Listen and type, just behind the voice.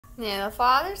Yeah, the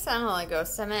Father, Son, Holy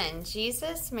Ghost, amen.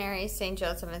 Jesus, Mary, St.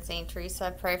 Joseph, and St.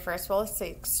 Teresa, pray for us. Well, it's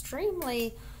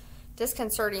extremely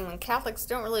disconcerting when Catholics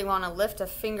don't really want to lift a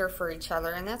finger for each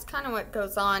other, and that's kind of what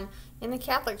goes on in the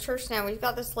Catholic Church now. We've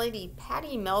got this lady,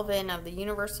 Patti Melvin of the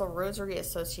Universal Rosary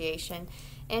Association,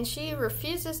 and she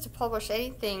refuses to publish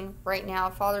anything right now.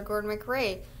 Father Gordon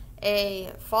MacRae,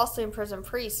 a falsely imprisoned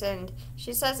priest, and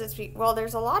she says well,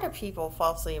 there's a lot of people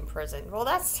falsely imprisoned. Well,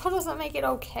 that still doesn't make it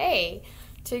okay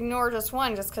to ignore just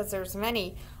one just because there's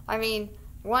many. I mean,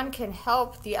 one can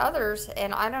help the others,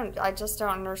 and I just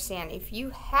don't understand. If you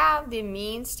have the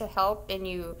means to help and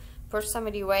you push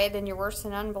somebody away, then you're worse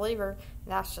than an unbeliever.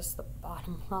 That's just the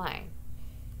bottom line.